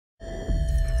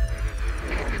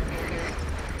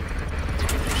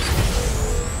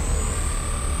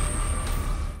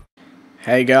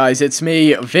Hey guys, it's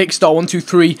me,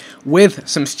 Vicstar123, with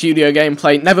some studio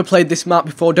gameplay. Never played this map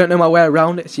before, don't know my way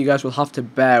around it, so you guys will have to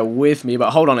bear with me. But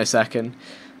hold on a second,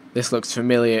 this looks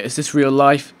familiar. Is this real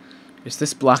life? Is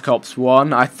this Black Ops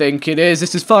 1? I think it is.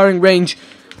 This is firing range,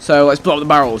 so let's blow up the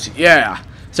barrels. Yeah!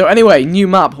 So anyway, new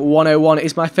map 101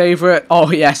 is my favourite. Oh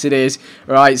yes, it is.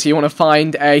 Right, so you want to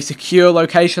find a secure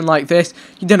location like this.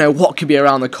 You don't know what could be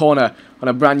around the corner on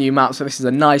a brand new map, so this is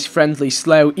a nice, friendly,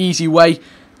 slow, easy way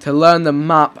to learn the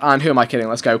map. And who am I kidding?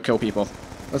 Let's go kill people.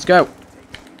 Let's go.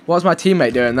 What's my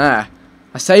teammate doing there?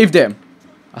 I saved him.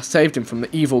 I saved him from the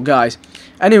evil guys.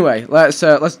 Anyway, let's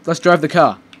drive the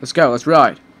car. Let's go. Let's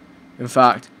ride. In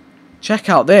fact, check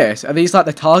out this. Are these like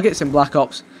the targets in Black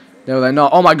Ops? No, they're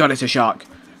not. Oh my god, it's a shark.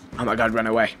 Oh my god, run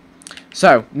away.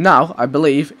 So now I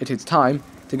believe it is time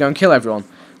to go and kill everyone.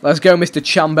 Let's go, Mr.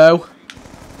 Chambo.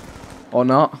 Or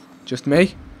not? Just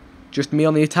me? Just me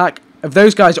on the attack? Have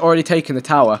those guys already taken the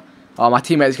tower? Oh, my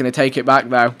teammate's going to take it back,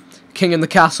 though. King in the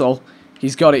castle.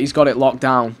 He's got it locked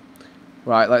down.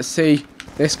 Right, let's see.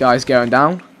 This guy's going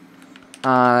down.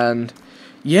 And,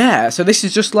 yeah, so this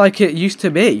is just like it used to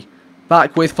be.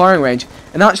 Back with firing range.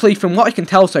 And actually, from what I can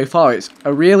tell so far, it's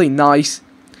a really nice...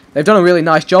 They've done a really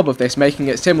nice job of this, making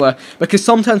it similar. Because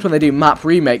sometimes when they do map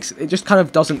remakes, it just kind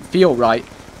of doesn't feel right.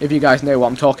 If you guys know what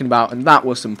I'm talking about. And that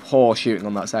was some poor shooting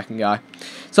on that second guy.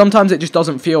 Sometimes it just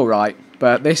doesn't feel right,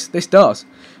 but this does.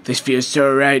 This feels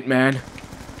so right, man.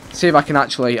 See if I can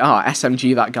actually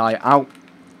SMG that guy out.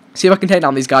 See if I can take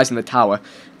down these guys in the tower.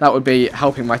 That would be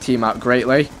helping my team out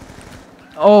greatly.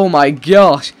 Oh my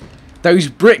gosh, those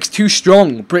bricks too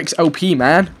strong. Bricks OP,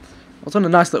 man. I was on a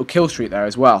nice little kill streak there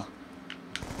as well.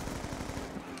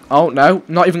 Oh no,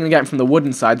 not even gonna get him from the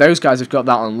wooden side. Those guys have got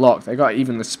that unlocked. They got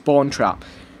even the spawn trap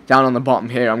down on the bottom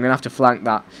here. I'm going to have to flank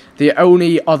that. The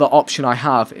only other option I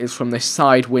have is from this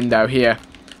side window here.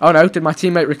 Oh no, did my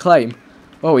teammate reclaim?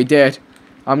 Oh, he did.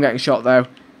 I'm getting shot though.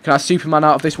 Can I Superman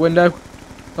out of this window?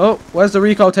 Oh, where's the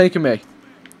recoil taking me?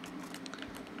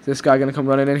 Is this guy going to come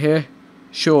running in here?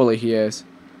 Surely he is.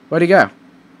 Where'd he go?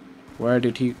 Where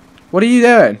did he... What are you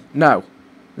doing? No.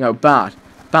 No, bad.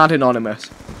 Bad anonymous.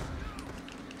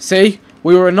 See?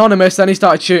 We were anonymous, then he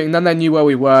started shooting, then they knew where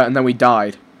we were, and then we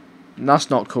died. And that's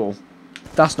not cool.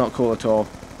 That's not cool at all.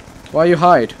 Why you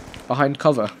hide? Behind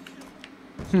cover.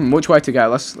 Which way to go?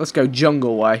 Let's go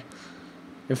jungle way.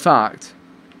 In fact,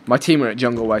 my team are at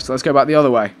jungle way, so let's go back the other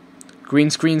way.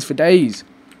 Green screens for days.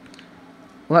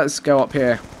 Let's go up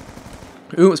here.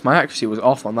 Oops, my accuracy was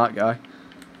off on that guy.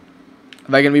 Are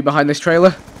they going to be behind this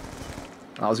trailer?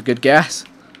 That was a good guess.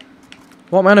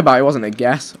 What am I on about? It wasn't a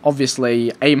guess.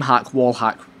 Obviously, aim hack, wall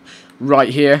hack right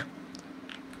here.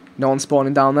 No one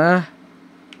spawning down there.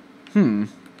 I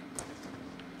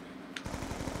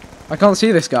can't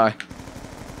see this guy.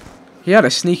 He had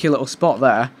a sneaky little spot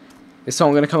there. Is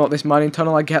someone going to come up this mining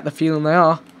tunnel? I get the feeling they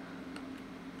are.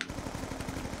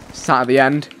 Sat at the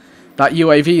end. That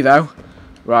UAV though.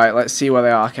 Right, let's see where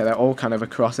they are. Okay, they're all kind of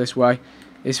across this way.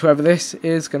 Is whoever this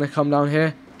is going to come down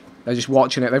here? They're just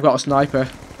watching it. They've got a sniper.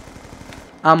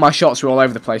 And my shots are all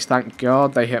over the place. Thank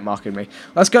God they hit marking me.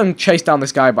 Let's go and chase down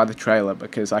this guy by the trailer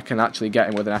because I can actually get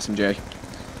him with an SMG.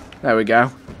 There we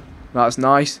go. That's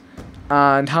nice.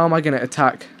 And how am I going to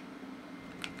attack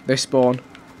this spawn?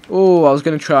 Oh, I was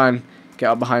going to try and get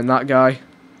up behind that guy.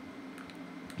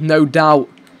 No doubt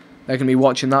they're going to be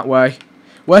watching that way.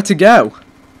 Where to go?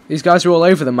 These guys are all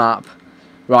over the map.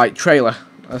 Right, trailer.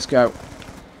 Let's go.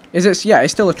 Is it? Yeah,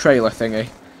 it's still a trailer thingy.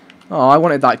 Oh, I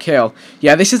wanted that kill.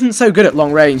 Yeah, this isn't so good at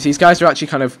long range. These guys are actually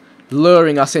kind of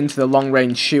luring us into the long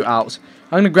range shootouts.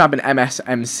 I'm going to grab an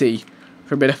MSMC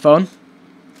for a bit of fun.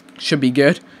 Should be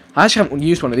good. I actually haven't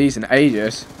used one of these in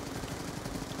ages.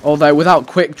 Although without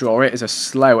quick draw, it is a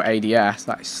slow ADS.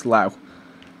 That is slow.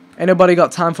 Ain't nobody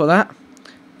got time for that.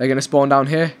 They're going to spawn down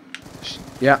here.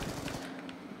 Yeah.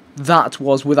 That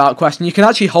was without question. You can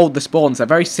actually hold the spawns. They're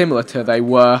very similar to they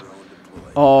were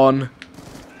on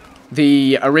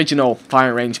the original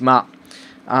firing range map.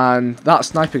 And that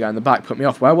sniper guy in the back put me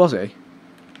off. Where was he?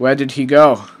 Where did he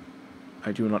go?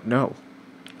 I do not know.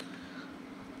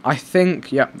 I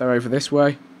think, yep, they're over this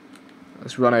way.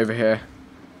 Let's run over here.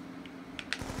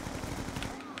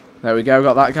 There we go,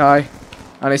 got that guy.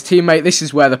 And his teammate, this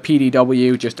is where the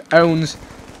PDW just owns.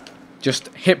 Just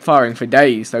hip firing for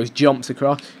days. Those jumps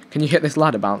across. Can you hit this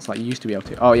ladder bounce like you used to be able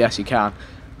to? Oh, yes, you can.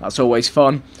 That's always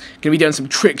fun. Gonna be doing some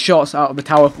trick shots out of the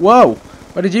tower. Whoa!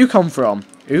 Where did you come from?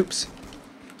 Oops.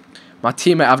 My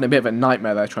teammate having a bit of a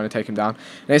nightmare there trying to take him down.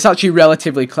 And it's actually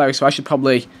relatively close, so I should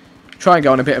probably try and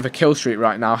go on a bit of a kill streak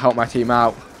right now, help my team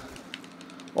out.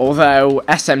 Although,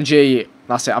 SMG,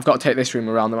 that's it. I've got to take this room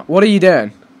around them. What are you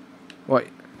doing? What?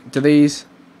 Do these...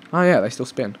 Oh yeah, they still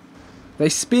spin. They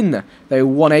spin. They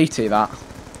 180 that.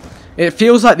 It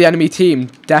feels like the enemy team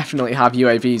definitely have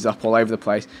UAVs up all over the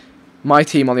place. My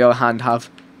team, on the other hand, have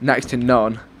next to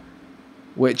none,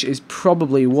 which is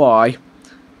probably why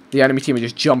the enemy team are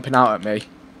just jumping out at me.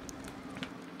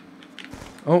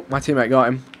 Oh, my teammate got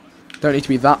him. Don't need to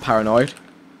be that paranoid.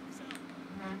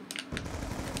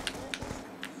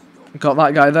 Got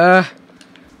that guy there.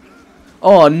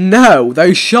 Oh no,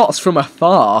 those shots from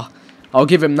afar. I'll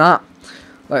give him that.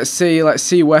 Let's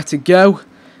see where to go.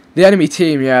 The enemy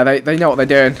team, yeah, they know what they're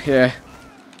doing here.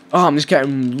 Oh, I'm just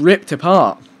getting ripped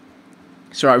apart.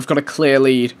 It's alright, we've got a clear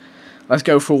lead. Let's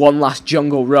go for one last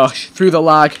jungle rush. Through the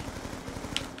lag.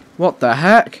 What the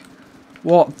heck?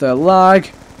 What the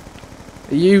lag?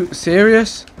 Are you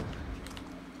serious?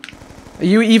 Are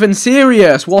you even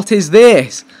serious? What is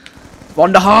this?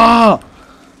 Wonderha!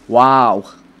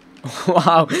 Wow.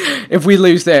 Wow. If we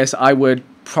lose this, I would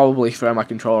probably throw my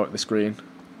controller at the screen.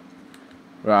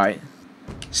 Right.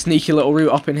 Sneaky little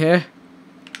route up in here.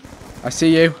 I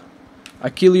see you. I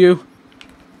kill you.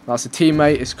 That's a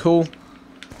teammate. It's cool.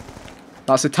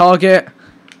 That's a target.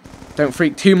 Don't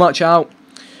freak too much out.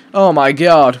 Oh my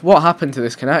god. What happened to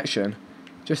this connection?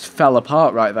 Just fell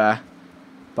apart right there.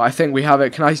 But I think we have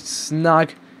it. Can I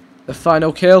snag the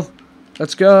final kill?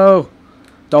 Let's go.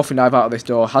 Dolphin dive out of this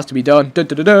door. Has to be done. Da,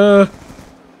 da, da, da.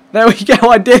 There we go.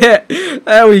 I did it.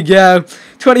 There we go.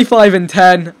 25 and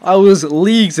 10. I was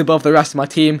leagues above the rest of my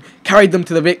team. Carried them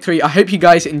to the victory. I hope you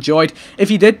guys enjoyed. If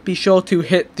you did, be sure to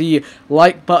hit the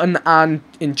like button. And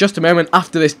in just a moment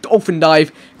after this dolphin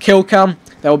dive kill cam,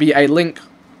 there will be a link.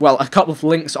 Well, a couple of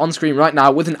links on screen right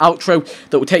now with an outro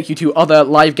that will take you to other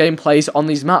live gameplays on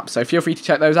these maps. So feel free to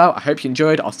check those out. I hope you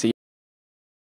enjoyed. I'll see you.